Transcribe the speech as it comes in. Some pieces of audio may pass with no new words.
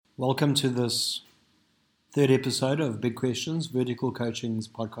Welcome to this third episode of Big Questions, Vertical Coaching's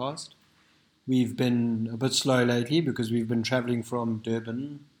podcast. We've been a bit slow lately because we've been traveling from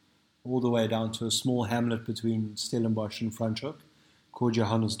Durban all the way down to a small hamlet between Stellenbosch and Franschhoek called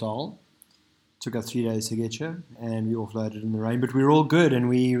Johannesdal. Took us 3 days to get here and we offloaded in the rain, but we're all good and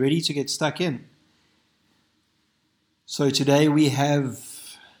we're ready to get stuck in. So today we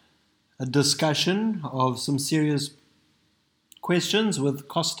have a discussion of some serious questions with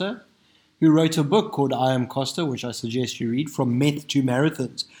Costa, who wrote a book called I Am Costa, which I suggest you read, From Meth to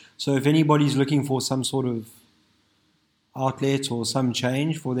Marathons. So if anybody's looking for some sort of outlet or some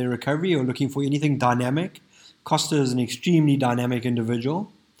change for their recovery or looking for anything dynamic, Costa is an extremely dynamic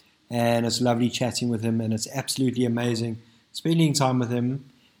individual, and it's lovely chatting with him, and it's absolutely amazing spending time with him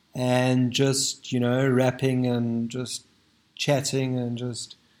and just, rapping and just chatting and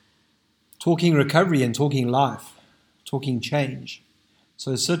just talking recovery and talking life, talking change.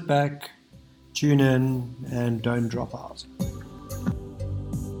 So sit back, tune in, and don't drop out.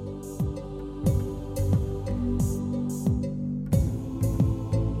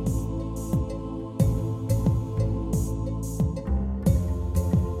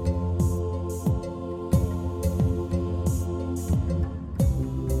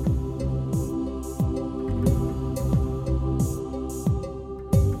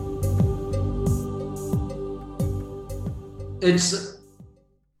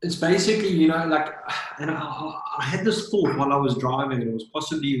 It's basically, and I had this thought while I was driving, and it was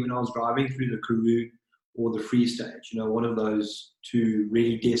possibly when I was driving through the Karoo or the Free State, one of those two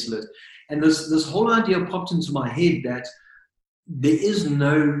really desolate. And this whole idea popped into my head that there is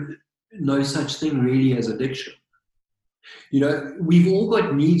no such thing really as addiction. We've all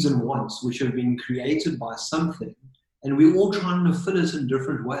got needs and wants which have been created by something, and we're all trying to fill it in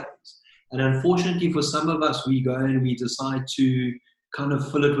different ways. And unfortunately for some of us, we go and we decide to kind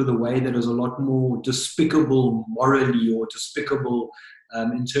of fill it with a way that is a lot more despicable morally or despicable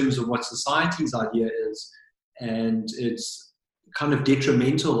in terms of what society's idea is. And it's kind of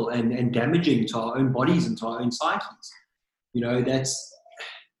detrimental and damaging to our own bodies and to our own psyches.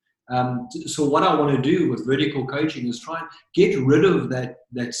 So what I want to do with vertical coaching is try and get rid of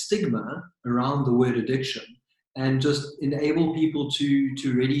that stigma around the word addiction, and just enable people to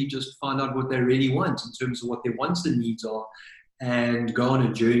really just find out what they really want in terms of what their wants and needs are, and go on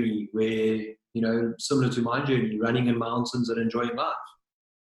a journey where, similar to my journey, running in mountains and enjoying life.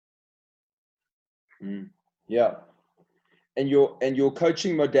 Yeah. And your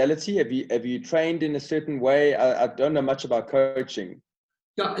coaching modality, have you trained in a certain way? I don't know much about coaching.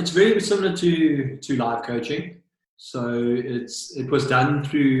 Yeah, it's very similar to live coaching. So it was done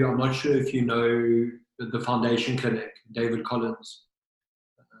through, I'm not sure if you know, the Foundation Clinic, David Collins.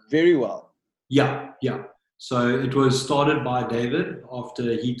 Very well. Yeah. So it was started by David after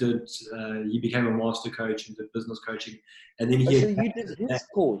he became a master coach and did business coaching. And then you did his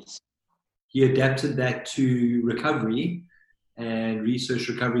course. He adapted that to recovery and research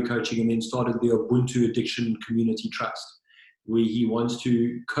recovery coaching, and then started the Ubuntu Addiction Community Trust, where he wants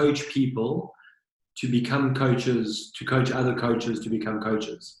to coach people to become coaches, to coach other coaches to become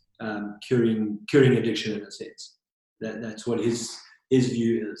coaches. Curing addiction in a sense. That's what his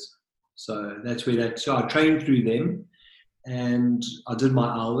view is. So that's where so I trained through them, and I did my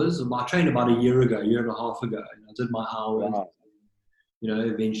hours. I trained about a year and a half ago, and I did my hours. Wow.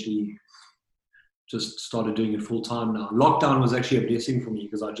 Eventually just started doing it full time now. Lockdown was actually a blessing for me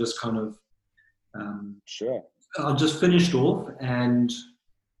because I just kind of sure. I just finished off and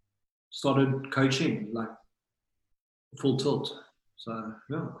started coaching like full tilt. So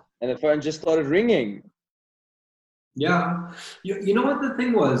yeah. And the phone just started ringing. Yeah. You know what the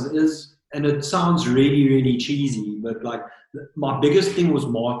thing is, and it sounds really, really cheesy, but like my biggest thing was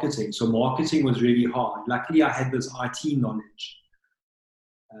marketing. So marketing was really hard. Luckily, I had this IT knowledge,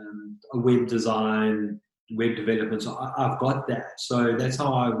 web design, web development. So I've got that. So that's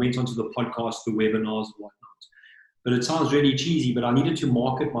how I went onto the podcast, the webinars and whatnot. But it sounds really cheesy, but I needed to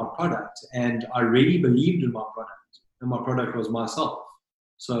market my product, and I really believed in my product, and my product was myself.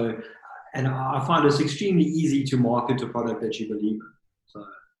 So, and I find it's extremely easy to market a product that you believe in. So.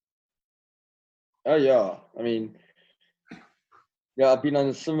 Oh yeah, I mean, yeah, I've been on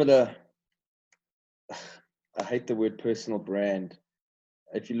a similar. I hate the word personal brand.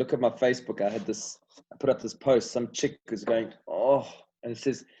 If you look at my Facebook, I put up this post. Some chick is going, and it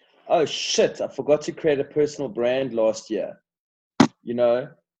says, "Oh shit, I forgot to create a personal brand last year."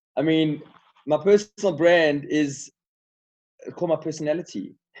 I mean, my personal brand is called my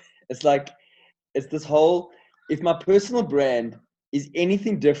personality. It's like, it's this whole, if my personal brand is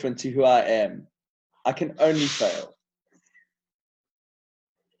anything different to who I am, I can only fail.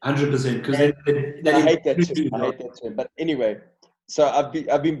 100%. Because And, then I hate that too. I hate that too. But anyway, so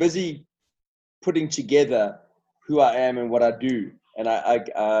I've been busy putting together who I am and what I do, and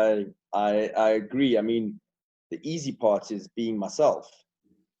I agree. I mean, the easy part is being myself.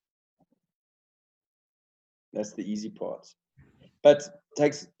 That's the easy part. But it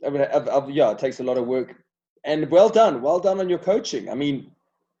takes a lot of work. And well done on your coaching. I mean,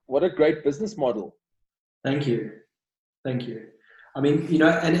 what a great business model. Thank you. I mean,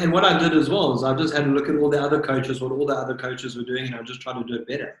 and what I did as well is I just had a look at all the other coaches, what all the other coaches were doing, and I just tried to do it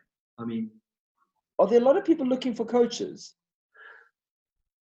better. I mean, are there a lot of people looking for coaches?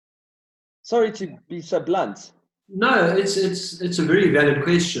 Sorry to be so blunt. No, it's a very valid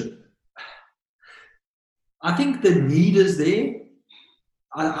question. I think the need is there.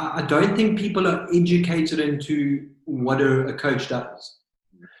 I don't think people are educated into what a coach does.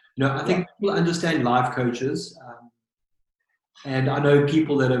 I think people understand life coaches, and I know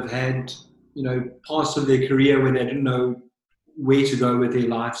people that have had parts of their career when they didn't know where to go with their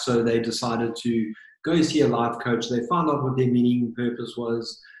life, so they decided to go see a life coach. They found out what their meaning and purpose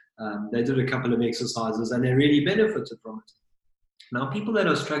was. They did a couple of exercises, and they really benefited from it. Now, people that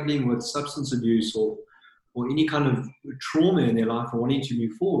are struggling with substance abuse or any kind of trauma in their life and wanting to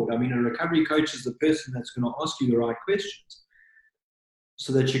move forward, I mean, a recovery coach is the person that's going to ask you the right questions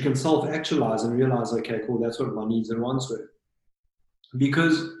so that you can self-actualize and realize, okay, cool, that's what my needs and wants were.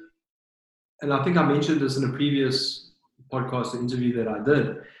 Because, and I think I mentioned this in a previous podcast interview that I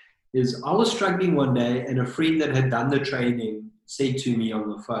did, is I was struggling one day and a friend that had done the training said to me on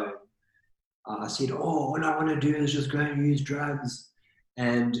the phone, I said, all I want to do is just go and use drugs.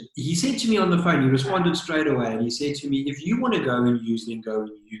 And he said to me on the phone, he responded straight away, and he said to me, if you want to go and use, then go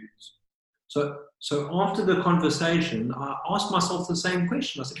and use. So after the conversation, I asked myself the same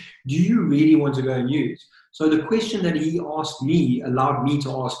question. I said, do you really want to go and use? So the question that he asked me allowed me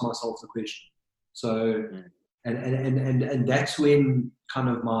to ask myself the question. So, and that's when kind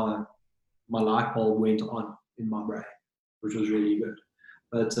of my light bulb went on in my brain, which was really good.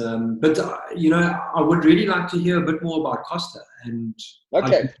 But I would really like to hear a bit more about Costa. And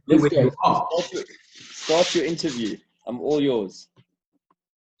okay, let's go. Start your interview. I'm all yours.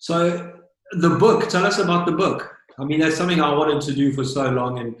 So the book. Tell us about the book. I mean, that's something I wanted to do for so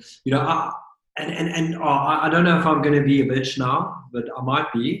long, and I don't know if I'm going to be a bitch now, but I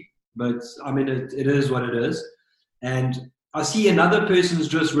might be. But I mean, it is what it is. And I see another person's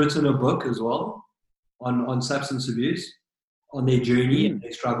just written a book as well on substance abuse, on their journey and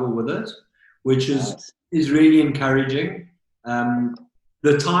their struggle with it, which is really encouraging.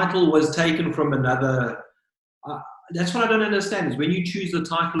 The title was taken from another. That's what I don't understand is when you choose the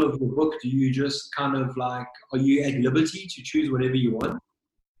title of your book, do you just kind of like, are you at liberty to choose whatever you want?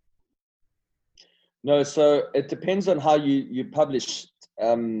 No, so it depends on how you publish.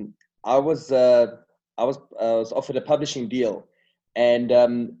 I was offered a publishing deal, and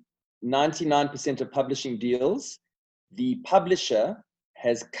 99% of publishing deals, the publisher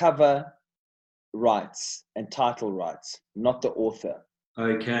has cover rights and title rights, not the author.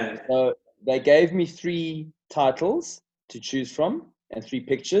 Okay. So they gave me 3 titles to choose from and 3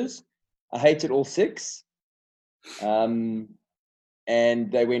 pictures. I hated all 6, and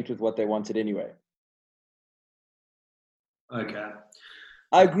they went with what they wanted anyway. Okay.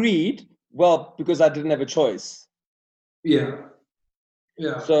 I agreed. Well, because I didn't have a choice. Yeah.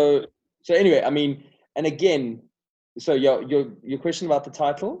 So anyway, I mean, and again, so your question about the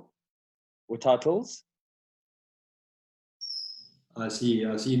title or titles? I see.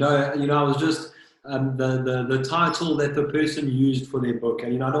 I was just the title that the person used for their book,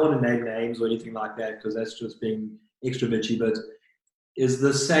 and I don't want to name names or anything like that because that's just being extra bitchy, but is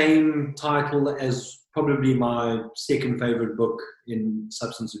the same title as probably my second favorite book in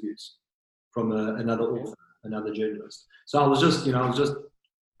substance abuse from another author, another journalist. So I was just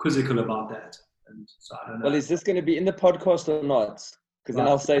quizzical about that. And so I don't know. Well, is this going to be in the podcast or not? Because then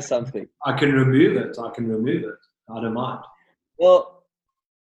I'll say something. I can remove it. I don't mind. Well,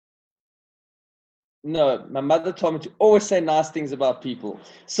 no, my mother told me to always say nice things about people.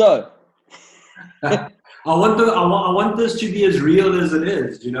 So I want this to be as real as it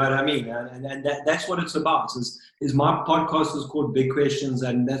is. Do you know what I mean? And that's what it's about. Is my podcast is called Big Questions,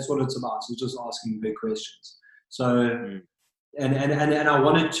 and that's what it's about. It's just asking big questions. So, and I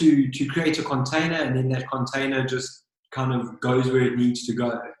wanted to create a container, and then that container just kind of goes where it needs to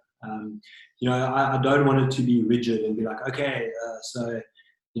go. I don't want it to be rigid and be like, okay, so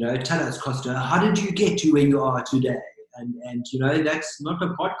tell us, Costa, how did you get to where you are today? And that's not a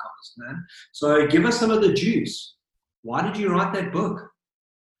podcast, man. So give us some of the juice. Why did you write that book?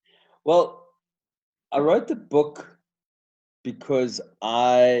 Well, I wrote the book because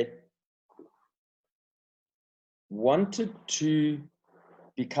I wanted to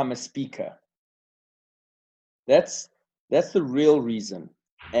become a speaker. That's the real reason.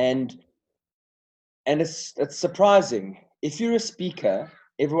 And it's surprising. If you're a speaker,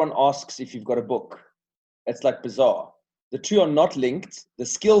 everyone asks if you've got a book. It's like bizarre. The two are not linked. The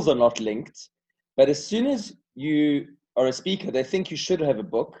skills are not linked. But as soon as you are a speaker, they think you should have a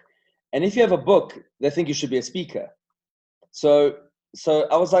book. And if you have a book, they think you should be a speaker. So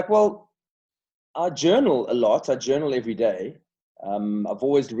I was like, well, I journal a lot. I journal every day. I've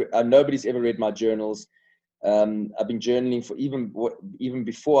always nobody's ever read my journals. I've been journaling for even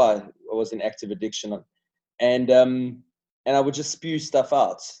before I was in active addiction, and I would just spew stuff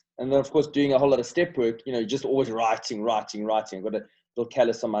out. And then, of course, doing a whole lot of step work. Just always writing. I've got a little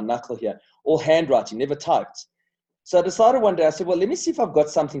callus on my knuckle here, all handwriting, never typed. So I decided one day, I said, well, let me see if I've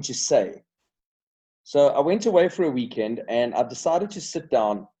got something to say. So I went away for a weekend, and I decided to sit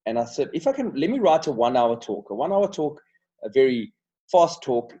down, and I said, if I can, let me write a 1 hour talk. A 1 hour talk, a very fast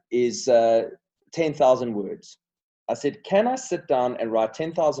talk, is 10,000 words. I said, can I sit down and write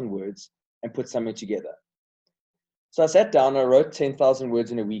 10,000 words and put something together? So I sat down, I wrote 10,000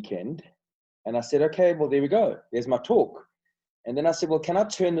 words in a weekend, and I said, okay, well, there we go. There's my talk. And then I said, well, can I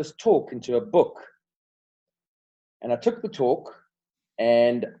turn this talk into a book? And I took the talk,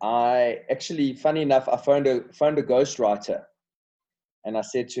 and I actually, funny enough, I phoned a ghostwriter, and I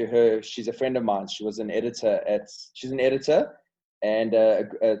said to her, she's a friend of mine. She was she's an editor and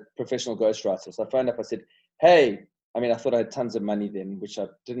a professional ghostwriter. So I phoned up, I said, hey, I thought I had tons of money then, which I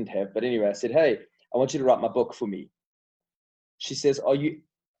didn't have. But anyway, I said, hey, I want you to write my book for me. She says, are you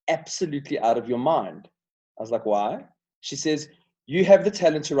absolutely out of your mind? I was like, why? She says, you have the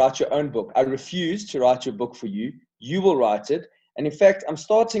talent to write your own book. I refuse to write your book for you. You will write it. And in fact, I'm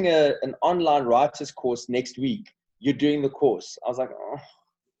starting an online writers course next week. You're doing the course. I was like, oh,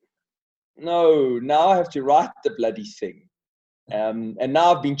 no, now I have to write the bloody thing. And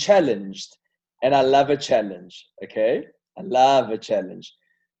now I've been challenged, and I love a challenge. Okay. I love a challenge.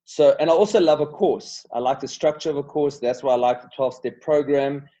 So, and I also love a course. I like the structure of a course. That's why I like the 12-step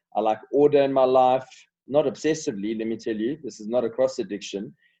program. I like order in my life, not obsessively. Let me tell you, this is not a cross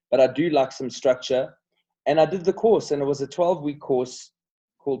addiction, but I do like some structure. And I did the course, and it was a 12-week course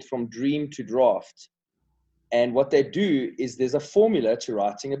called From Dream to Draft. And what they do is there's a formula to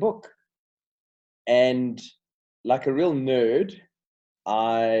writing a book. And like a real nerd,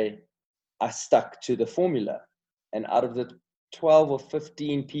 I stuck to the formula. And out of the 12 or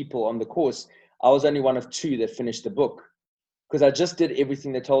 15 people on the course, I was only one of 2 that finished the book, because I just did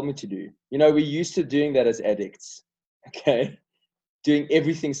everything they told me to do. We're used to doing that as addicts, okay? Doing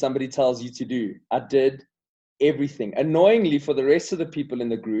everything somebody tells you to do. I did everything. Annoyingly, for the rest of the people in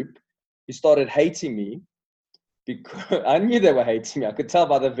the group who started hating me, because I knew they were hating me. I could tell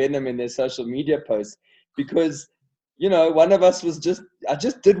by the venom in their social media posts, because, one of us I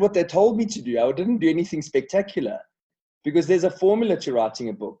just did what they told me to do. I didn't do anything spectacular, because there's a formula to writing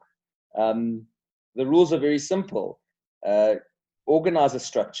a book. The rules are very simple. Organize a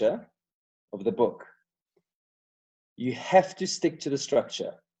structure of the book. You have to stick to the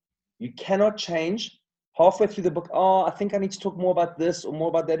structure. You cannot change halfway through the book. Oh, I think I need to talk more about this or more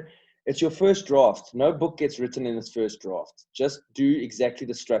about that. It's your first draft. No book gets written in its first draft. Just do exactly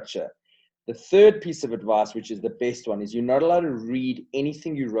the structure. The third piece of advice, which is the best one, is you're not allowed to read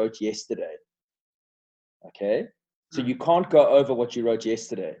anything you wrote yesterday. Okay? So you can't go over what you wrote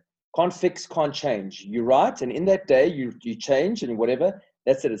yesterday. Can't fix, can't change. You write, and in that day, you change and whatever.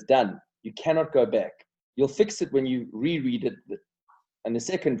 That's it. It's done. You cannot go back. You'll fix it when you reread it in the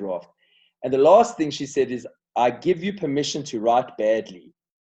second draft. And the last thing she said is, I give you permission to write badly.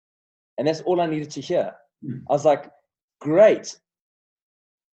 And that's all I needed to hear. I was like, great.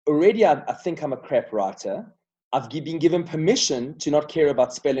 Already, I think I'm a crap writer. I've been given permission to not care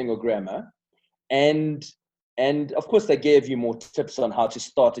about spelling or grammar. And of course, they gave you more tips on how to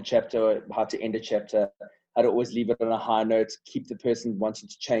start a chapter, how to end a chapter, how to always leave it on a high note, keep the person wanting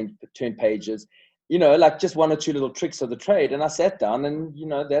to turn pages, like just 1 or 2 little tricks of the trade. And I sat down, and,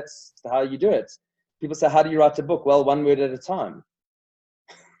 that's how you do it. People say, how do you write a book? Well, 1 word at a time.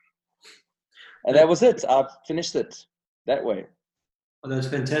 And that was it. I finished it that way. Oh, that's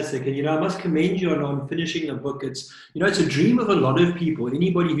fantastic. And, I must commend you on finishing a book. It's, it's a dream of a lot of people.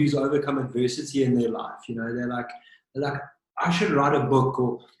 Anybody who's overcome adversity in their life, they're like, I should write a book,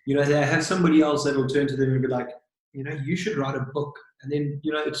 or, they have somebody else that will turn to them and be like, you should write a book. And then,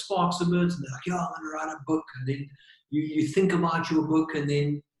 it sparks a bit, and they're like, yeah, I want to write a book. And then you think about your book, and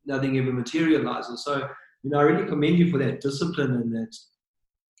then nothing ever materializes. So, I really commend you for that discipline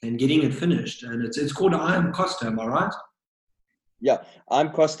and getting it finished. And it's called I Am Costa, am I right? Yeah,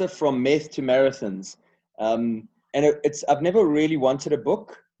 I'm Costa from Meth to Marathons. And I've never really wanted a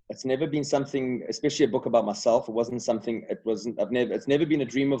book. It's never been something, especially a book about myself. It's never been a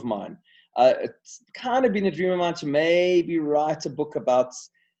dream of mine. It's kind of been a dream of mine to maybe write a book about,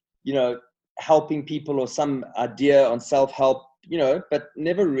 helping people or some idea on self-help, but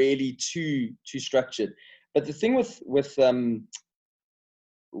never really too structured. But the thing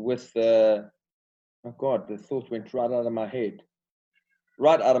oh God, the thought went right out of my head.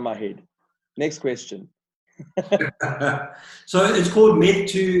 Right out of my head. Next question. So it's called Meth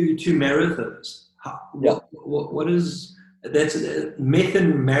to Marathons. Yeah. What is that's Meth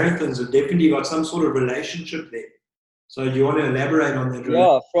and marathons have definitely got some sort of relationship there. So do you want to elaborate on that?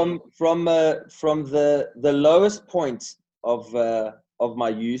 Yeah, from the lowest point of my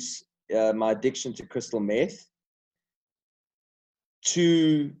use, my addiction to crystal meth,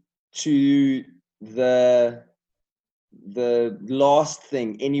 to the last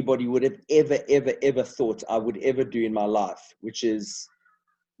thing anybody would have ever thought I would ever do in my life, which is,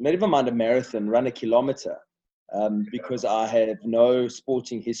 never mind a marathon, run a kilometer, because I have no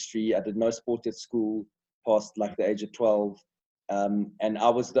sporting history. I did no sport at school past like the age of 12. And I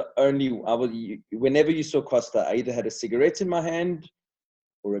was whenever you saw Costa, I either had a cigarette in my hand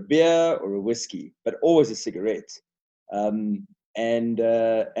or a beer or a whiskey, but always a cigarette. And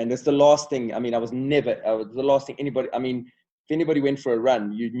it's the last thing. I mean, I was the last thing anybody, I mean, if anybody went for a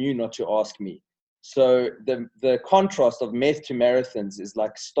run, you knew not to ask me. So the contrast of meth to marathons is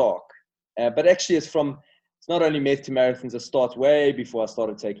like stark. But actually it's not only meth to marathons, it starts way before I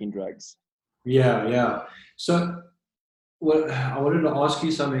started taking drugs. Yeah. So I wanted to ask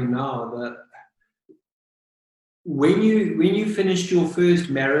you something now, that when you finished your first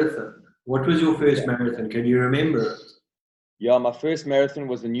marathon, what was your first marathon? Can you remember it? Yeah, my first marathon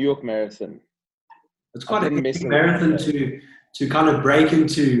was the New York Marathon. It's quite a big marathon to kind of break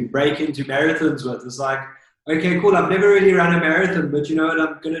into marathons with. It's like, okay, cool. I've never really run a marathon, but you know what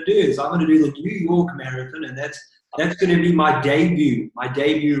I'm going to do is I'm going to do the New York Marathon, and that's going to be my debut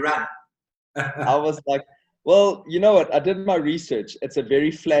run. I was like, well, you know what? I did my research. It's a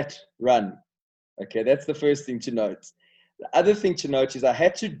very flat run. Okay, that's the first thing to note. The other thing to note is I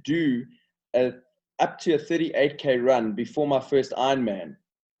had to do up to a 38K run before my first Ironman.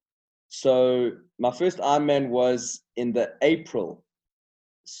 So my first Ironman was in the April.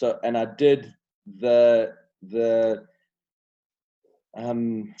 So, and I did the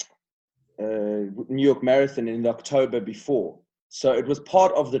New York Marathon in October before. So it was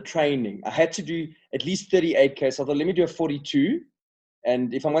part of the training. I had to do at least 38K. So I thought, let me do a 42.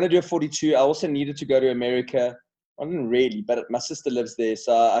 And if I'm going to do a 42, I also needed to go to America. I didn't really, but my sister lives there.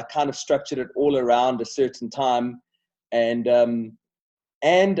 So I kind of structured it all around a certain time. And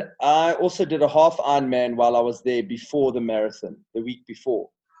I also did a half Ironman while I was there before the marathon, the week before.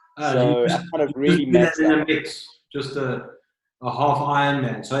 So I kind of really maxed out. Just a half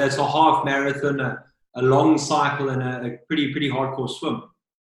Ironman. So that's a half marathon, a long cycle, and a pretty hardcore swim.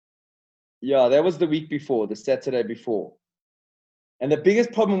 Yeah, that was the week before, the Saturday before. And the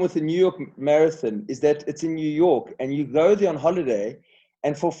biggest problem with the New York Marathon is that it's in New York, and you go there on holiday,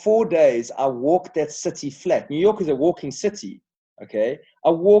 and for 4 days, I walked that city flat. New York is a walking city, okay? I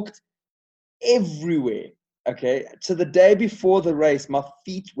walked everywhere, okay? So the day before the race, my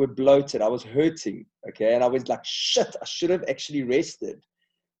feet were bloated. I was hurting, okay? And I was like, shit, I should have actually rested.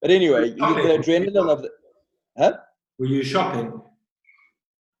 But anyway, the adrenaline of the... Huh? Were you shopping?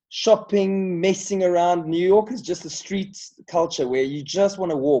 Shopping, messing around. New York is just a street culture where you just want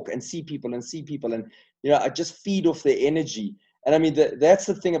to walk and see people. And, I just feed off their energy. And I mean, that's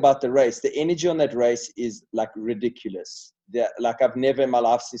the thing about the race. The energy on that race is like ridiculous. Like I've never in my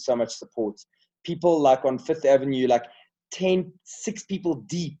life seen so much support. People like on Fifth Avenue, like 6 people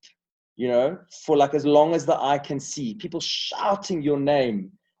deep, for like as long as the eye can see. People shouting your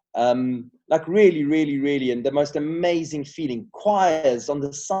name. Like really, really, really, and the most amazing feeling. Choirs on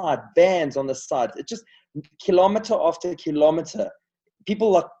the side, bands on the side. It's just kilometer after kilometer.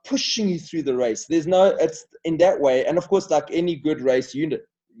 People like pushing you through the race. It's in that way. And of course, like any good race, the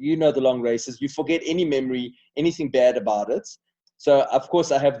long races, you forget any memory, anything bad about it. So of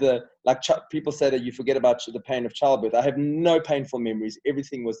course I have people say that you forget about the pain of childbirth. I have no painful memories.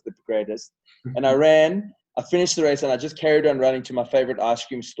 Everything was the greatest. And I finished the race and I just carried on running to my favorite ice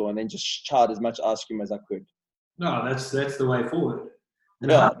cream store and then just chowed as much ice cream as I could. No, that's the way forward.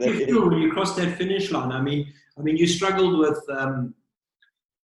 And how did you feel when you crossed that finish line? I mean, you struggled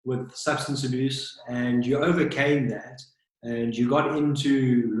with substance abuse and you overcame that and you got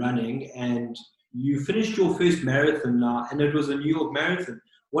into running and you finished your first marathon now, and it was a New York Marathon.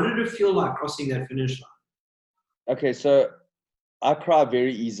 What did it feel like crossing that finish line? Okay, so I cry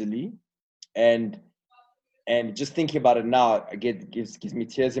very easily, and just thinking about it now, again, gives me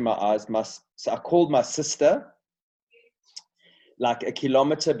tears in my eyes. So I called my sister like a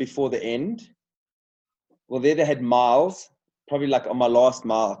kilometer before the end. Well, there they had miles, probably like on my last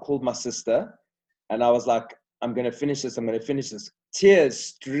mile. I called my sister, and I was like, I'm going to finish this. I'm going to finish this. Tears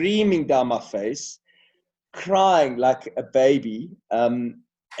streaming down my face, crying like a baby,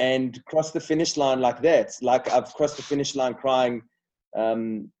 and crossed the finish line like that. Like I've crossed the finish line crying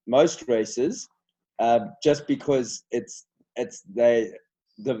most races, just because the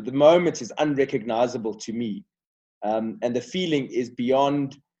moment is unrecognizable to me, and the feeling is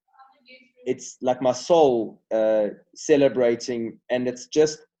beyond. It's like my soul celebrating, and it's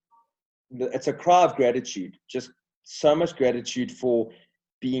a cry of gratitude, just so much gratitude for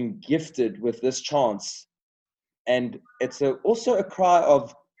being gifted with this chance. And it's also a cry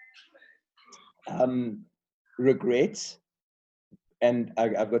of regret. And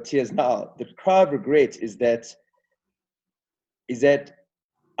I've got tears now. The cry of regret is that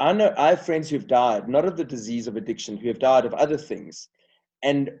I have friends who've died, not of the disease of addiction, who have died of other things.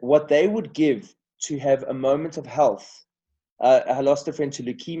 And what they would give to have a moment of health. I lost a friend to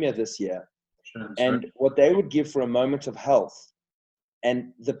leukemia this year. And what they would give for a moment of health,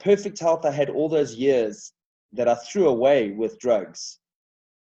 and the perfect health I had all those years that I threw away with drugs,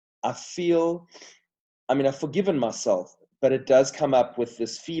 I've forgiven myself, but it does come up with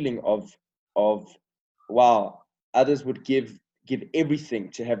this feeling of wow, others would give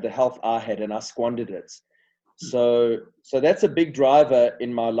everything to have the health I had, and I squandered it. So that's a big driver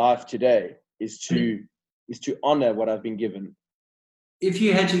in my life today, is to honor what I've been given. If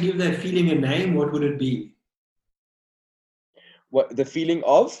you had to give that feeling a name, what would it be? What, the feeling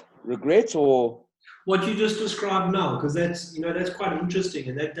of regret, or what you just described now? Because that's quite interesting,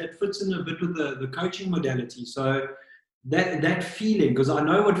 and that fits in a bit with the coaching modality. So that feeling, because I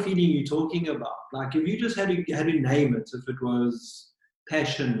know what feeling you're talking about. Like if you just had to name it, if it was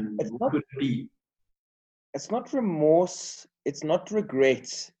passion, what would it be? It's not remorse. It's not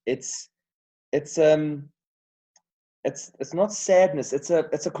regret. It's not sadness. It's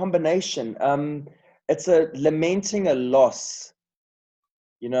a combination. It's a lamenting a loss.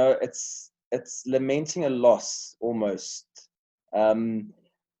 It's lamenting a loss almost.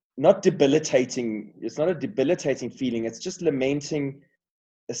 Not debilitating. It's not a debilitating feeling. It's just lamenting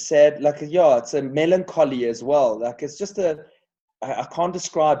a sad, it's a melancholy as well. Like it's just I can't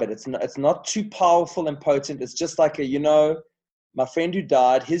describe it. It's not too powerful and potent. It's just like my friend who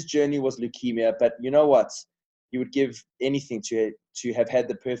died, his journey was leukemia, but you know what? He would give anything to have had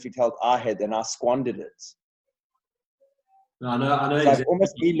the perfect health I had, and I squandered it. I know. It's like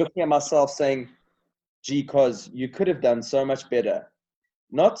almost me looking at myself saying, gee, cause you could have done so much better.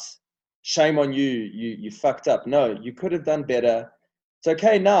 Not shame on you, you fucked up. No, you could have done better. It's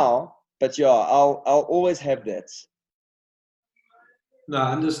okay now, but yeah, I'll always have that. No,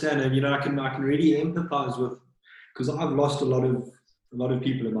 I understand, and I can really empathize with, because I've lost a lot of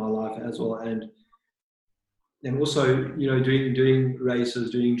people in my life as well, and also doing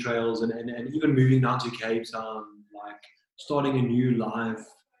races, doing trails, and even moving down to Cape Town, like starting a new life.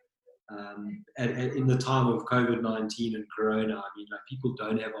 In the time of COVID-19 and Corona, I mean, like people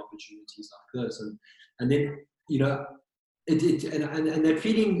don't have opportunities like this, and then and that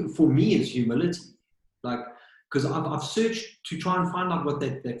feeling for me is humility, like because I've searched to try and find out what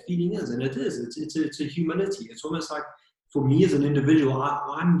that feeling is, and it's a humility. It's almost like for me as an individual,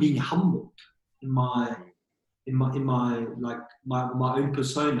 I'm being humbled in my like my own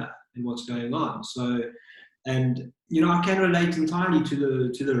persona and what's going on. So. And I can relate entirely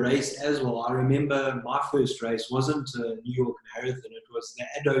to the race as well. I remember my first race wasn't a New York Marathon; it was the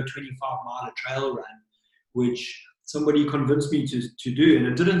Addo 25-mile trail run, which somebody convinced me to do, and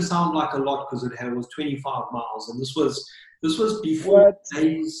it didn't sound like a lot because it was 25 miles, and this was before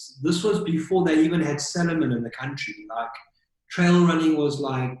this was before they even had Salomon in the country. Like trail running was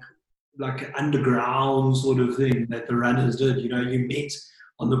like an underground sort of thing that the runners did. You met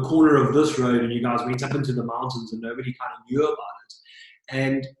on the corner of this road, and you guys went up into the mountains, and nobody kind of knew about it.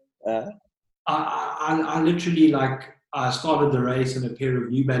 And I literally I started the race in a pair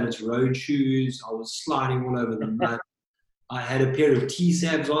of New Balance road shoes. I was sliding all over the mud. I had a pair of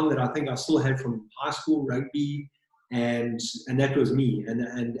T-Sabs on that I think I still had from high school rugby, and that was me.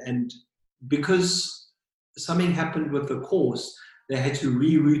 And because something happened with the course, they had to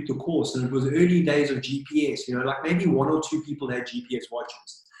reroute the course, and it was early days of GPS. Like maybe one or two people had GPS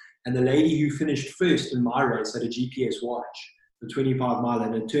watches, and the lady who finished first in my race had a GPS watch, the 25-mile,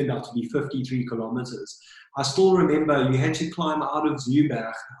 and it turned out to be 53 kilometers. I still remember you had to climb out of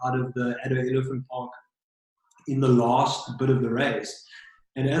Zubach, out of the Addo Elephant Park in the last bit of the race.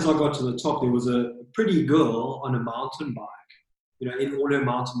 And as I got to the top, there was a pretty girl on a mountain bike, in all her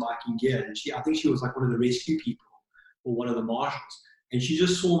mountain biking gear. And I think she was like one of the rescue people or one of the marshals. And she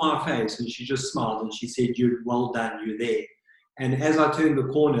just saw my face and she just smiled and she said, "You're well done, you're there." And as I turned the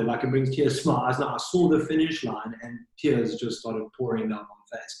corner, like it brings tears to my eyes now, I saw the finish line and tears just started pouring down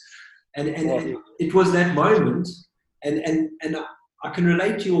my face. And it was that moment. And I can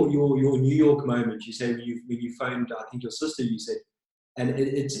relate to your New York moment. You say when you phoned, I think your sister, you said, and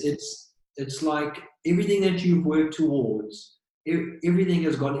it's like everything that you've worked towards, everything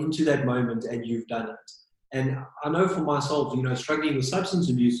has gone into that moment and you've done it. And I know for myself, struggling with substance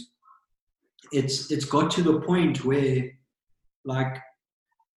abuse, it's got to the point where, like,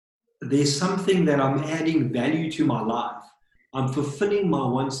 there's something that I'm adding value to my life. I'm fulfilling my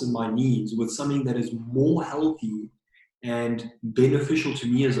wants and my needs with something that is more healthy and beneficial to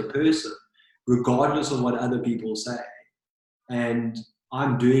me as a person, regardless of what other people say. And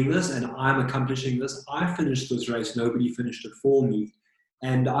I'm doing this and I'm accomplishing this. I finished this race. Nobody finished it for me.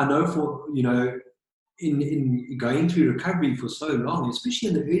 And I know in going through recovery for so long, especially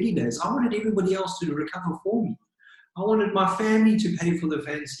in the early days, I wanted everybody else to recover for me. I wanted my family to pay for the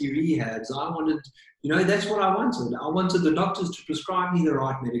fancy rehabs. I wanted, that's what I wanted. I wanted the doctors to prescribe me the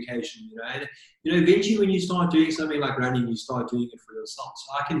right medication, And, eventually when you start doing something like running, you start doing it for yourself.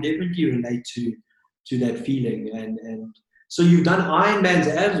 So I can definitely relate to that feeling. And so you've done Ironmans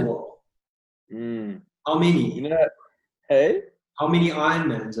as well. Mm. How many? Hey? How many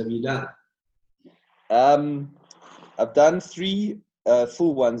Ironmans have you done? I've done 3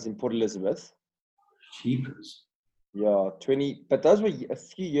 full ones in Port Elizabeth. Jeepers. Yeah, 20, but those were a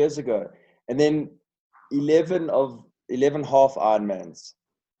few years ago. And then 11 half Ironmans,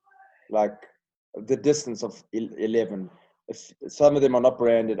 like the distance of 11. Some of them are not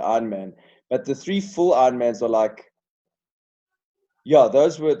branded Ironman, but the 3 full Ironmans are like, yeah,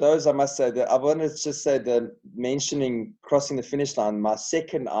 those I must say that I want to just say that mentioning crossing the finish line, my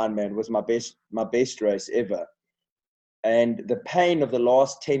second Ironman was my best race ever. And the pain of the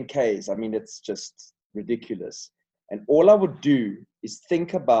last 10 Ks, I mean, it's just ridiculous. And all I would do is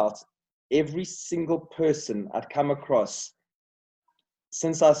think about every single person I'd come across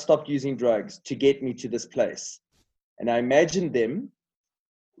since I stopped using drugs to get me to this place. And I imagined them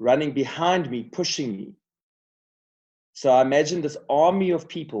running behind me, pushing me. So I imagined this army of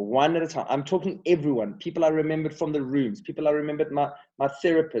people, one at a time. I'm talking everyone, people I remembered from the rooms, people I remembered, my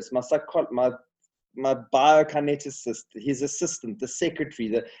therapist, my biokineticist, his assistant, the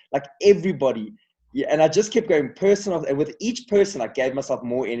secretary, like everybody. Yeah, and I just kept going personal. And with each person, I gave myself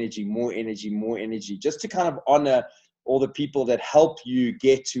more energy, just to kind of honor all the people that help you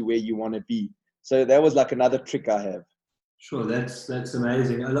get to where you want to be. So that was like another trick I have. Sure, that's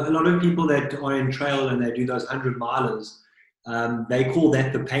amazing. A lot of people that are in trail and they do those 100 milers, they call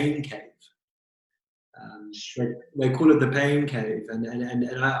that the pain cave. They call it the pain cave,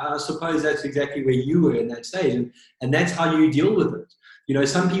 and I suppose that's exactly where you were in that stage, and that's how you deal with it.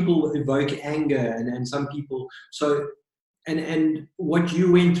 Some people evoke anger, and some people. So, and what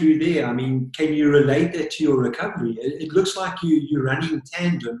you went through there, I mean, can you relate that to your recovery? It looks like you're running in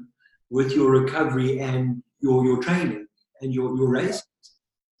tandem with your recovery and your training and your races.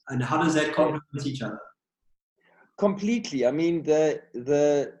 And how does that complement each other? Completely. I mean,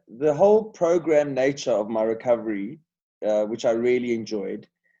 the whole program nature of my recovery, which I really enjoyed.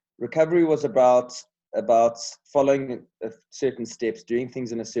 Recovery was about following certain steps, doing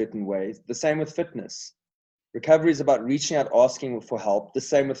things in a certain way. The same with fitness. Recovery is about reaching out, asking for help. The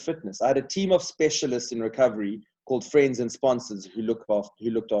same with fitness. I had a team of specialists in recovery called friends and sponsors who looked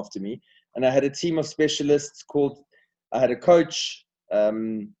after me, and I had a team of specialists I had a coach. I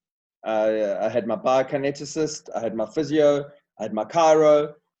had my biokineticist, I had my physio, I had my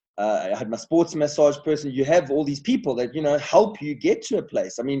chiro, I had my sports massage person. You have all these people that, help you get to a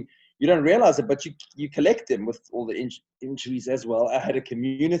place. I mean, you don't realize it, but you collect them with all the injuries as well. I had a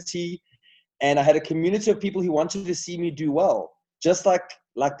community, and I had a community of people who wanted to see me do well. Just like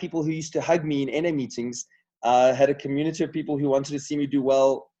people who used to hug me in NA meetings, I had a community of people who wanted to see me do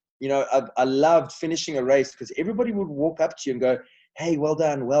well. I loved finishing a race because everybody would walk up to you and go, "Hey, well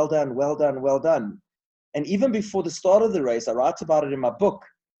done, well done, well done, well done." And even before the start of the race, I write about it in my book.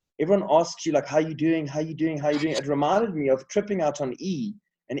 Everyone asks you, like, how you doing? How you doing? How you doing? It reminded me of tripping out on E,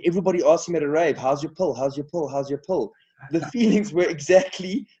 and everybody asked me at a rave, "How's your pull? How's your pull? How's your pull?" The feelings were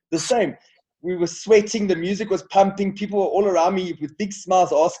exactly the same. We were sweating. The music was pumping. People were all around me with big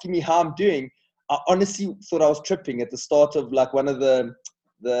smiles asking me how I'm doing. I honestly thought I was tripping at the start of like one of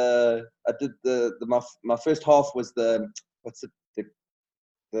I did my first half was the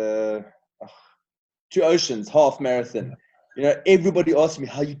Two Oceans half marathon. You know, everybody asked me,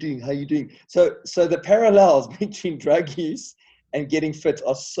 how you doing? How you doing? So the parallels between drug use and getting fit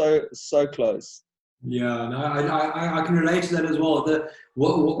are so close. Yeah, no, I can relate to that as well.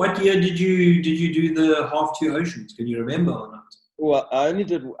 What year did you do the half two oceans? Can you remember or not? Well, I only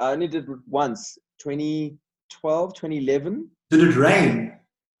did once, 2012, 2011. Did it rain?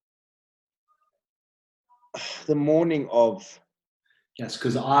 The morning of. Yes,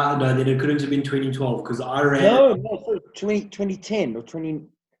 because I no, then it couldn't have been 2012 because I ran. No, 2010 or 20.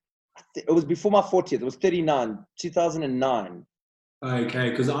 It was before my 40th. It was 39, 2009. Okay,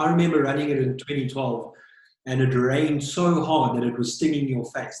 because I remember running it in 2012, and it rained so hard that it was stinging your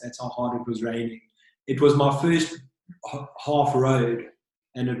face. That's how hard it was raining. It was my first half road,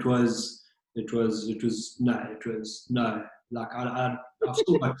 and it was no. Like I've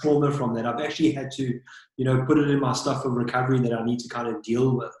still got trauma from that. I've actually had to, put it in my stuff of recovery that I need to kind of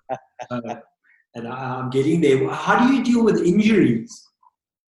deal with. And I'm getting there. How do you deal with injuries?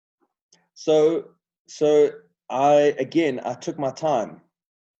 So I took my time.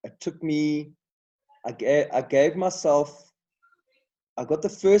 It took me. I gave myself. I got the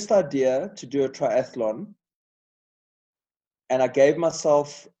first idea to do a triathlon, and I gave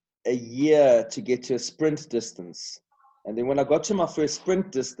myself a year to get to a sprint distance. And then when I got to my first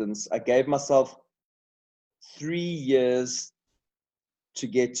sprint distance, I gave myself 3 years to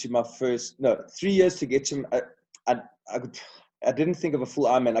get to my first. No, 3 years to get to. I didn't think of a full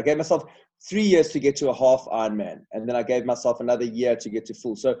Ironman. I gave myself 3 years to get to a half Ironman, and then I gave myself another year to get to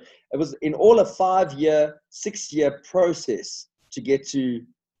full. So it was in all a 5-year, 6-year process to get to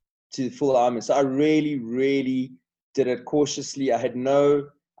full Ironman. So I really, really did it cautiously. I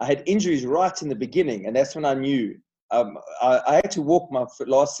had injuries right in the beginning, and that's when I knew. I had to walk my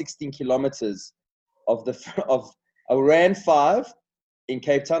last 16 kilometers I ran 5 in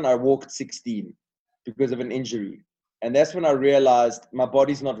Cape Town. I walked 16 because of an injury. And that's when I realized my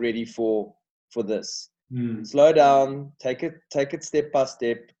body's not ready for this. Slow down, take it step by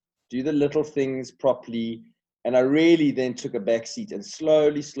step, do the little things properly. And I really then took a back seat and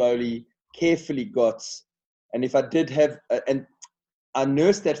slowly, carefully got. And if I did have, and I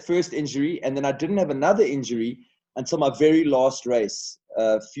nursed that first injury, and then I didn't have another injury until my very last race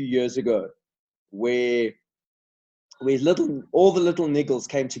a few years ago, where all the little niggles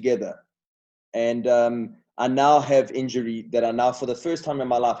came together. And I now have injury that I now, for the first time in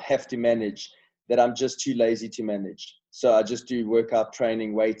my life, have to manage, that I'm just too lazy to manage. So I just do workout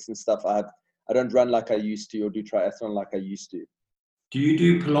training, weights and stuff. I don't run like I used to or do triathlon like I used to. Do you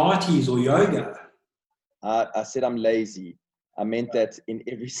do Pilates or yoga? I said I'm lazy. I meant that in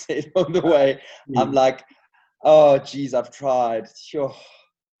every sense of the way. I'm like, oh, geez, I've tried. Sure.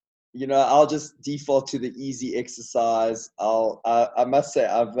 I'll just default to the easy exercise. I must say,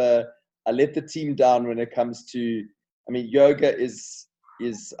 I let the team down when it comes to, yoga is,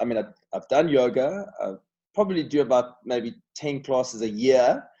 I've done yoga. I probably do about maybe 10 classes a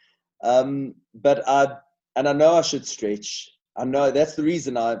year. But I know I should stretch. I know that's the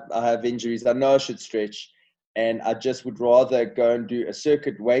reason I have injuries. I know I should stretch. And I just would rather go and do a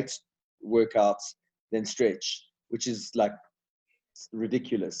circuit weight workouts than stretch, which is like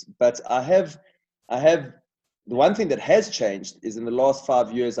ridiculous. But I have the one thing that has changed is in the last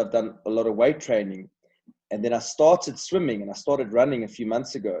 5 years, I've done a lot of weight training. And then I started swimming and I started running a few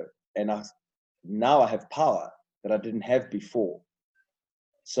months ago. And now I have power that I didn't have before.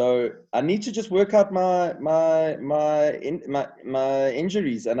 So I need to just work out my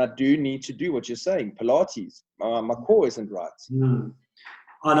injuries, and I do need to do what you're saying, Pilates. My core isn't right.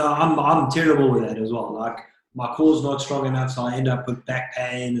 I know I'm terrible with that as well. Like my core's not strong enough, so I end up with back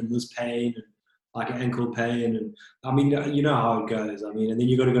pain and this pain and like ankle pain. And you know how it goes. And then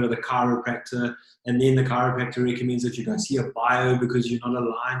you got to go to the chiropractor, and then the chiropractor recommends that you go see a bio because you're not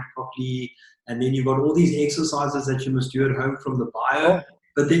aligned properly. And then you've got all these exercises that you must do at home from the bio,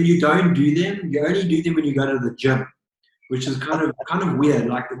 but then you don't do them. You only do them when you go to the gym, which is kind of weird.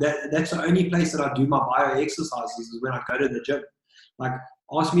 Like that's the only place that I do my bio exercises is when I go to the gym. Like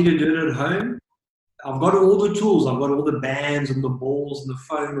ask me to do it at home. I've got all the tools. I've got all the bands and the balls and the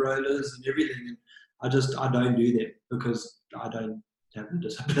foam rollers and everything. And I don't do them because I don't have the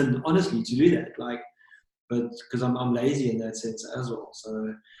discipline, honestly, to do that. Like, but because I'm lazy in that sense as well.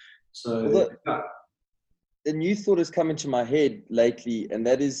 So a new thought has come into my head lately, and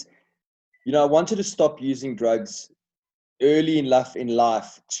that is, I wanted to stop using drugs early enough in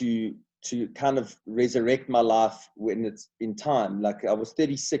life to kind of resurrect my life when it's in time. Like I was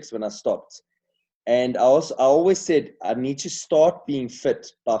 36 when I stopped. And I always said I need to start being fit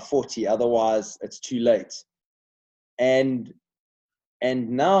by 40, otherwise it's too late. And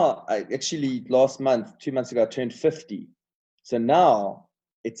And now, last month, 2 months ago, I turned 50. So now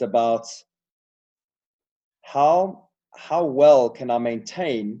it's about how well can I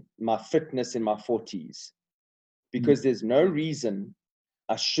maintain my fitness in my 40s? Because there's no reason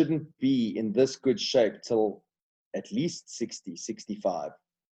I shouldn't be in this good shape till at least 60, 65.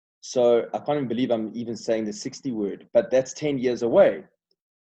 So I can't even believe I'm even saying the 60 word, but that's 10 years away.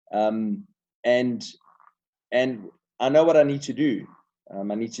 And I know what I need to do.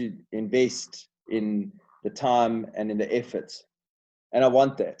 I need to invest in the time and in the effort. And I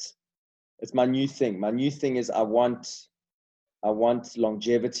want that. It's my new thing. My new thing is I want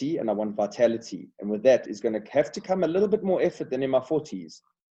longevity and I want vitality. And with that is going to have to come a little bit more effort than in my 40s.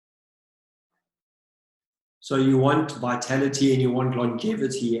 So you want vitality and you want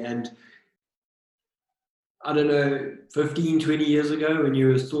longevity. And I don't know, 15, 20 years ago when you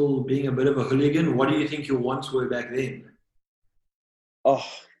were still being a bit of a hooligan, what do you think your wants were back then? Oh,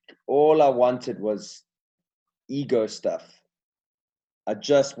 all I wanted was ego stuff. I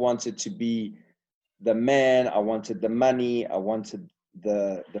just wanted to be the man. I wanted the money. I wanted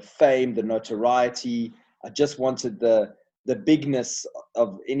the fame, the notoriety. I just wanted the bigness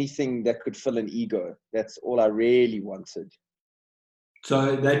of anything that could fill an ego. That's all I really wanted.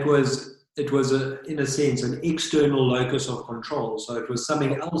 So it was in a sense an external locus of control. So it was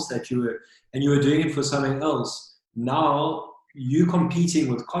something else that you were doing it for something else. Now you competing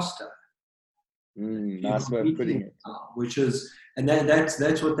with Costa. Nice way of putting it. Which is, and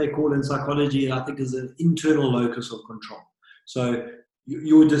that's what they call in psychology, I think, is an internal locus of control. So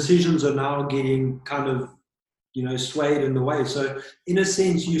your decisions are now getting kind of, swayed in the way. So in a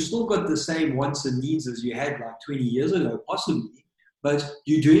sense, you still got the same wants and needs as you had like 20 years ago, possibly, but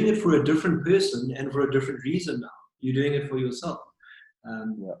you're doing it for a different person and for a different reason now. You're doing it for yourself.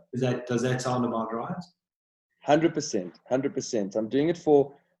 Does that sound about right? 100%, 100%. I'm doing it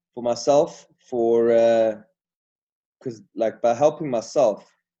for myself, because like by helping myself,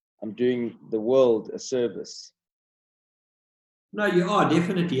 I'm doing the world a service. No, you are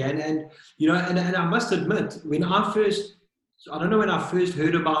definitely, and I must admit, I don't know when I first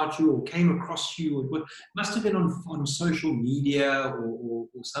heard about you or came across you, it must have been on social media or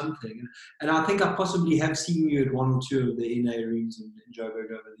something, and I think I possibly have seen you at one or two of the NA rooms in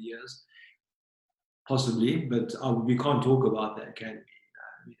Joburg over the years, possibly, but we can't talk about that, can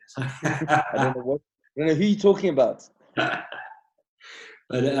we? I don't know who you're talking about. But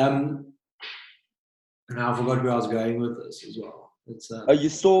and I forgot where I was going with this as well. It's, you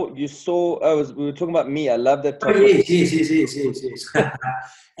saw. We were talking about me. I love that topic. Oh, yes.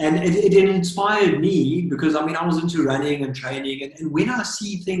 And it inspired me because I was into running and training, and when I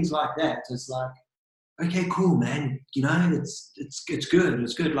see things like that, it's like, okay, cool, man. It's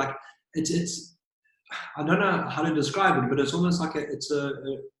good. Like it's I don't know how to describe it, but it's almost like it's a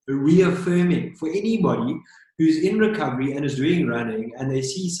reaffirming for anybody who's in recovery and is doing running, and they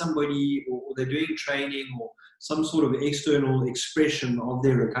see somebody or they're doing training or some sort of external expression of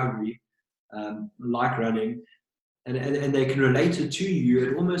their recovery, like running, and they can relate it to you.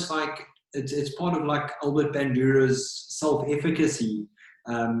 It almost like it's part of like Albert Bandura's self-efficacy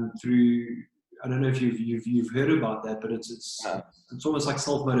through. I don't know if you've heard about that, but it's almost like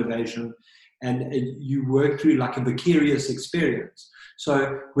self-motivation, and you work through like a vicarious experience.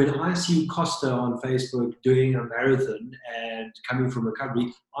 So when I see Costa on Facebook doing a marathon and coming from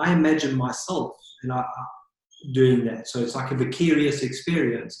recovery, I imagine myself doing that. So it's like a vicarious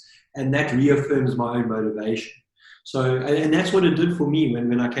experience, and that reaffirms my own motivation. So, and that's what it did for me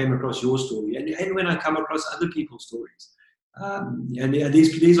when I came across your story, and when I come across other people's stories. And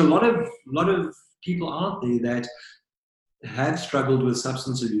there's a lot of people out there that have struggled with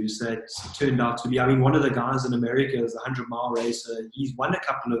substance abuse that turned out to be, one of the guys in America is a 100-mile racer. He's won a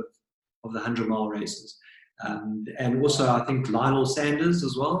couple of the 100-mile races. And also, I think Lionel Sanders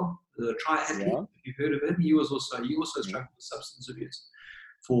as well, the triathlete, if you've heard of him, he also struggled with substance abuse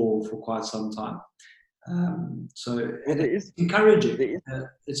for quite some time. It's encouraging.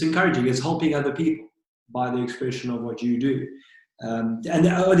 It's encouraging. It's helping other people by the expression of what you do.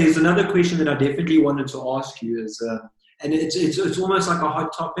 There's another question that I definitely wanted to ask you is, and it's almost like a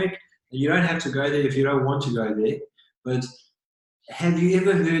hot topic. You don't have to go there if you don't want to go there. But have you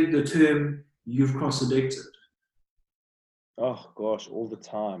ever heard the term "you've cross-addicted"? Oh gosh, all the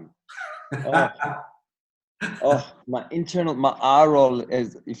time. My eye roll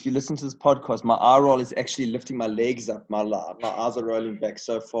is, if you listen to this podcast, my eye roll is actually lifting my legs up. My eyes are rolling back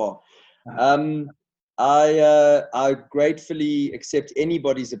so far. I gratefully accept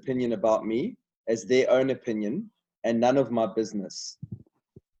anybody's opinion about me as their own opinion and none of my business.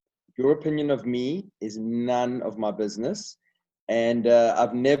 Your opinion of me is none of my business. And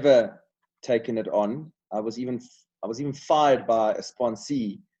I've never taken it on. I was even fired by a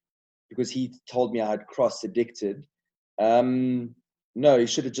sponsee because he told me I had cross addicted. No, he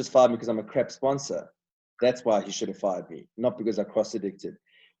should have just fired me because I'm a crap sponsor. That's why he should have fired me, not because I cross addicted.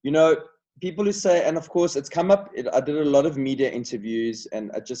 You know, people who say, and of course it's come up, I did a lot of media interviews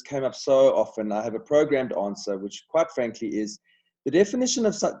and it just came up so often. I have a programmed answer, which quite frankly is the definition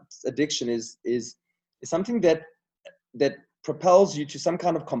of addiction is something that propels you to some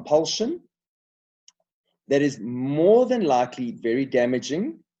kind of compulsion that is more than likely very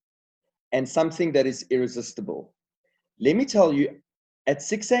damaging and something that is irresistible. Let me tell you, at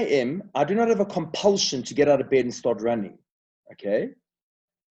 6 a.m., I do not have a compulsion to get out of bed and start running, okay?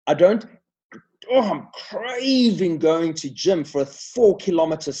 I don't, I'm craving going to gym for a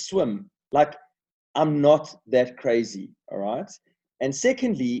 4-kilometer swim. Like, I'm not that crazy, all right? And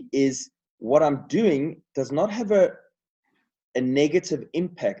secondly is what I'm doing does not have a negative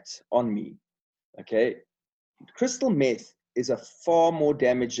impact on me, okay? Crystal meth is a far more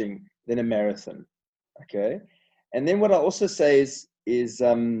damaging than a marathon, okay? And then what I also say is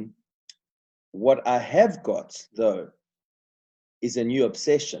what I have got, though, is a new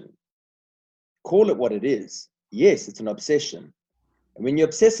obsession. Call it what it is. Yes, it's an obsession. And when you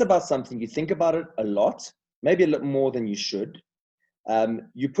obsess about something, you think about it a lot, maybe a little more than you should.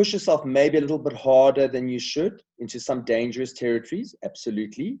 You push yourself maybe a little bit harder than you should into some dangerous territories.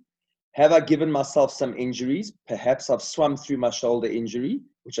 Absolutely. Have I given myself some injuries? Perhaps I've swum through my shoulder injury,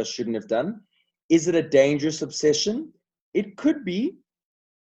 which I shouldn't have done. Is it a dangerous obsession? It could be.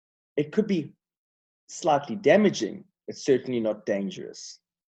 It could be slightly damaging. It's certainly not dangerous.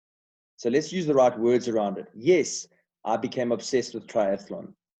 So let's use the right words around it. Yes, I became obsessed with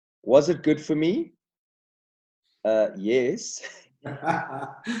triathlon. Was it good for me? Yes.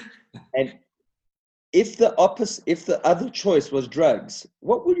 And if the other choice was drugs,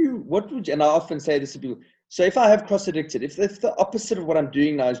 what would you, and I often say this to people, so if I have cross addicted, if the opposite of what I'm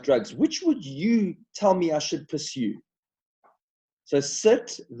doing now is drugs, which would you tell me I should pursue? So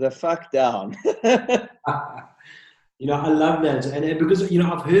sit the fuck down. You know, I love that. And because, you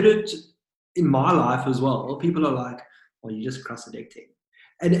know, I've heard it in my life as well. People are like, well, you're just cross addicting.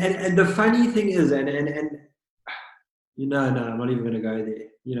 And the funny thing is, and you know, no, I'm not even going to go there.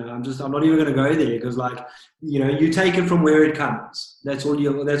 You know, I'm not even going to go there because, like, you know, you take it from where it comes. That's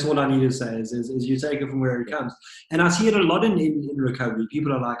all I need to say is you take it from where it comes. And I see it a lot in recovery.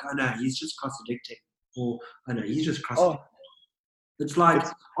 People are like, oh no, he's just cross addicting, or oh no, he's just cross addicting. It's like,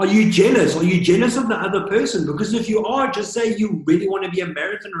 are you jealous? Are you jealous of the other person? Because if you are, just say you really want to be a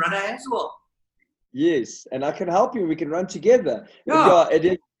marathon runner as well. Yes, and I can help you. We can run together. Yeah. But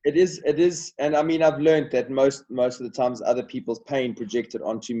yeah, it is. And I mean, I've learned that most of the times other people's pain projected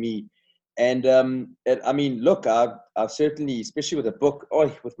onto me. And I mean, look, I've certainly, especially with a book,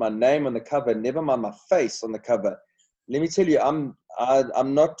 with my name on the cover, never mind my face on the cover. Let me tell you, I'm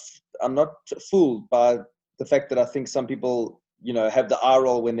not fooled by the fact that I think some people, you know, have the eye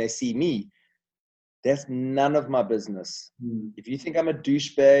roll when they see me. That's none of my business. If you think I'm a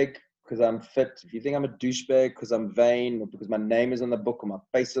douchebag because I'm fit, if you think I'm a douchebag because I'm vain or because my name is on the book or my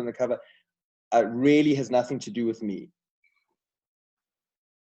face is on the cover, it really has nothing to do with me.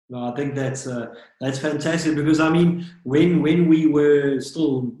 No, I think that's fantastic because I mean, when we were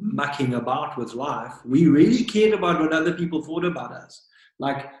still mucking about with life, we really cared about what other people thought about us.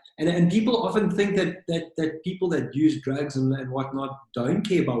 Like, and people often think that people that use drugs and whatnot don't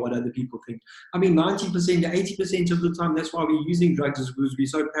care about what other people think. I mean, 90% to 80% of the time, that's why we're using drugs is because we're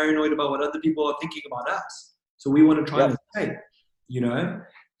so paranoid about what other people are thinking about us. So we want to try and escape, you know.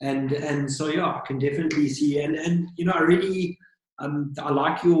 And so yeah, I can definitely see and you know, I really. I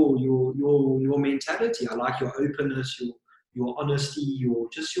like your mentality. I like your openness, your honesty,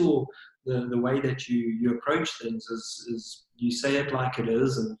 the way that you approach things is you say it like it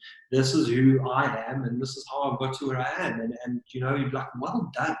is, and this is who I am, and this is how I've got to where I am, and you know, you're like, well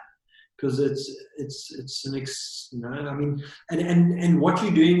done, because it's you know, I mean, and what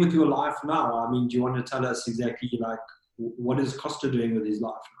you're doing with your life now. I mean, do you want to tell us exactly like what is Costa doing with his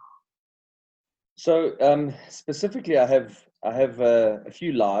life now? So specifically, I have a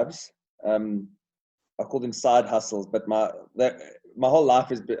few lives. I call them side hustles, but my whole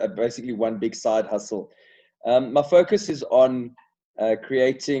life is basically one big side hustle. My focus is on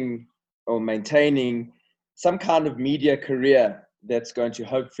creating or maintaining some kind of media career that's going to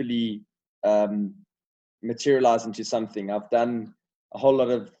hopefully materialize into something. I've done a whole lot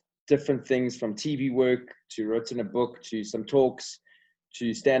of different things, from TV work to written a book to some talks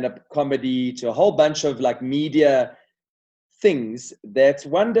to stand-up comedy to a whole bunch of like media things that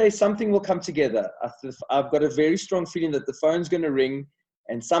one day something will come together. I've got a very strong feeling that the phone's going to ring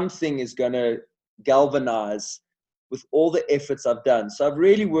and something is going to galvanize with all the efforts I've done. So I've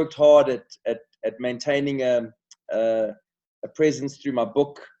really worked hard at maintaining a presence through my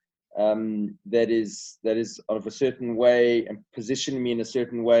book that is of a certain way and positioning me in a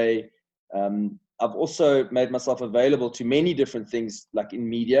certain way. I've also made myself available to many different things, like in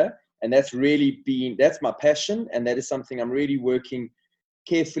media, and that's my passion, and that is something I'm really working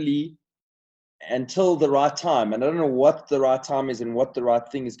carefully until the right time. And I don't know what the right time is and what the right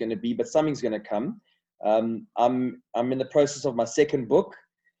thing is going to be, but something's going to come. I'm in the process of my second book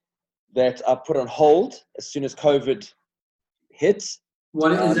that I put on hold as soon as COVID hits.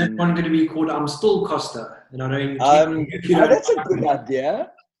 What is that one going to be called? I'm Still Costa, and I know that's a good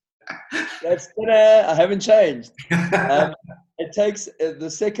idea. I haven't changed. It takes the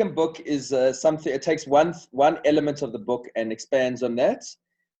second book is something. It takes one element of the book and expands on that.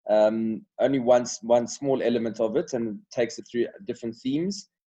 Only one small element of it, and takes it through different themes.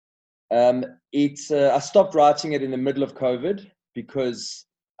 I stopped writing it in the middle of COVID because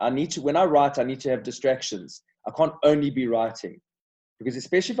when I write, I need to have distractions. I can't only be writing, because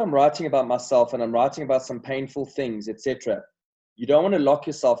especially if I'm writing about myself and I'm writing about some painful things, etc., you don't want to lock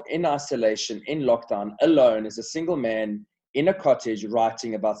yourself in isolation, in lockdown, alone as a single man in a cottage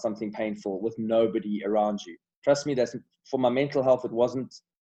writing about something painful with nobody around you. Trust me, that's for my mental health. It was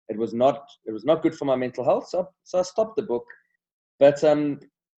not good for my mental health. So I stopped the book, but I'm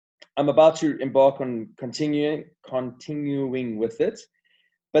about to embark on continuing with it.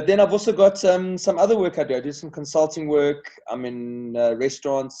 But then I've also got some other work I do. I do some consulting work. I'm in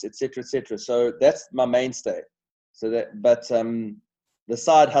restaurants, etc., etc. So that's my mainstay. But the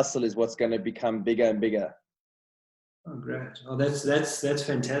side hustle is what's going to become bigger and bigger. Oh, great! Oh, that's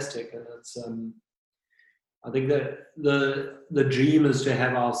fantastic, and it's I think that the dream is to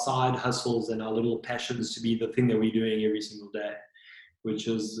have our side hustles and our little passions to be the thing that we're doing every single day, which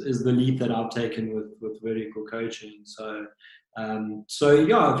is the leap that I've taken with vertical coaching. So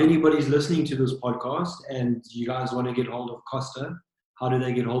yeah, if anybody's listening to this podcast and you guys want to get hold of Costa, how do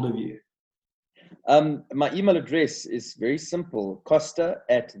they get hold of you? My email address is very simple: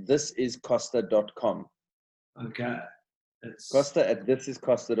 costa@thisiscosta.com. Okay.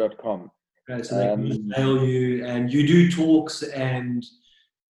 Costa@thisiscosta.com. Okay, so they can just mail you, and you do talks and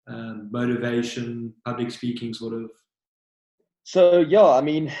motivation, public speaking sort of. So yeah, I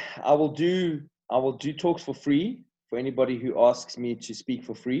mean, I will do talks for free for anybody who asks me to speak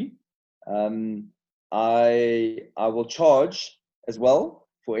for free. I will charge as well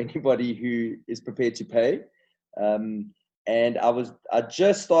for anybody who is prepared to pay. And I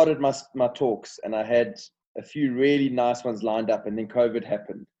just started my talks, and I had a few really nice ones lined up, and then COVID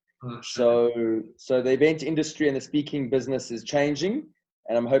happened. Oh, sure. So the event industry and the speaking business is changing,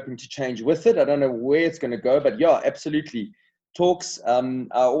 and I'm hoping to change with it. I don't know where it's going to go, but yeah, absolutely. Talks, I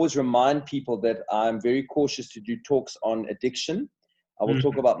always remind people that I'm very cautious to do talks on addiction. I will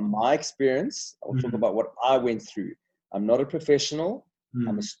talk about my experience. I will talk about what I went through. I'm not a professional.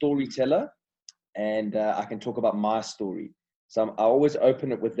 I'm a storyteller, and I can talk about my story. So I always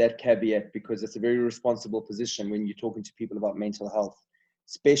open it with that caveat, because it's a very responsible position when you're talking to people about mental health,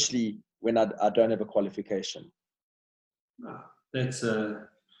 especially when I don't have a qualification. That's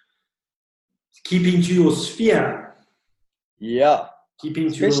keeping to your sphere. Yeah.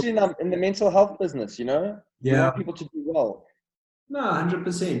 Especially in the mental health business, you know? Yeah. You want people to do well. No,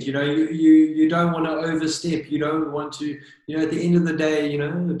 100%. You know, you don't want to overstep. You don't want to, you know, at the end of the day, you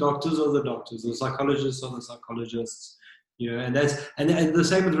know, the doctors are the doctors, the psychologists are the psychologists, you know, and the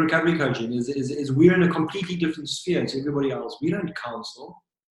same with recovery coaching is we're in a completely different sphere to everybody else. We don't counsel,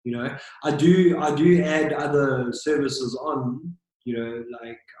 you know. I do add other services on, you know,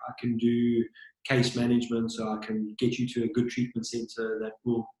 like I can do case management, so I can get you to a good treatment center that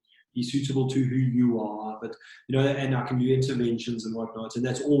will be suitable to who you are, but you know, and I can do interventions and whatnot, and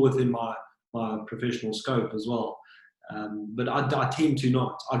that's all within my professional scope as well. But I tend to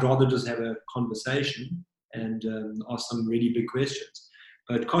not. I'd rather just have a conversation and ask some really big questions.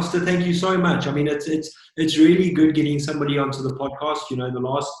 But Costa, thank you so much. I mean, it's really good getting somebody onto the podcast. You know, the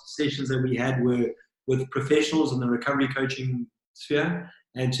last sessions that we had were with professionals in the recovery coaching sphere,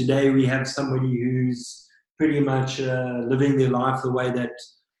 and today we have somebody who's pretty much living their life the way that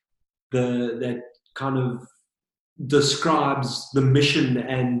that kind of describes the mission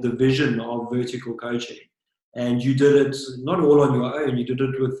and the vision of vertical coaching. And you did it not all on your own, you did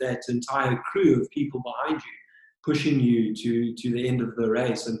it with that entire crew of people behind you. pushing you to the end of the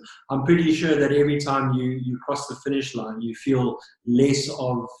race. And I'm pretty sure that every time you cross the finish line, you feel less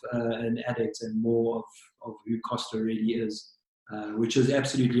of an addict and more of who Costa really is, which is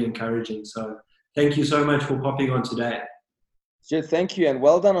absolutely encouraging. So thank you so much for popping on today. Sure, thank you, and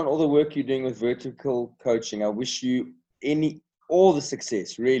well done on all the work you're doing with vertical coaching. I wish you all the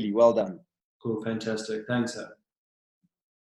success. Really, well done. Cool, fantastic. Thanks, sir.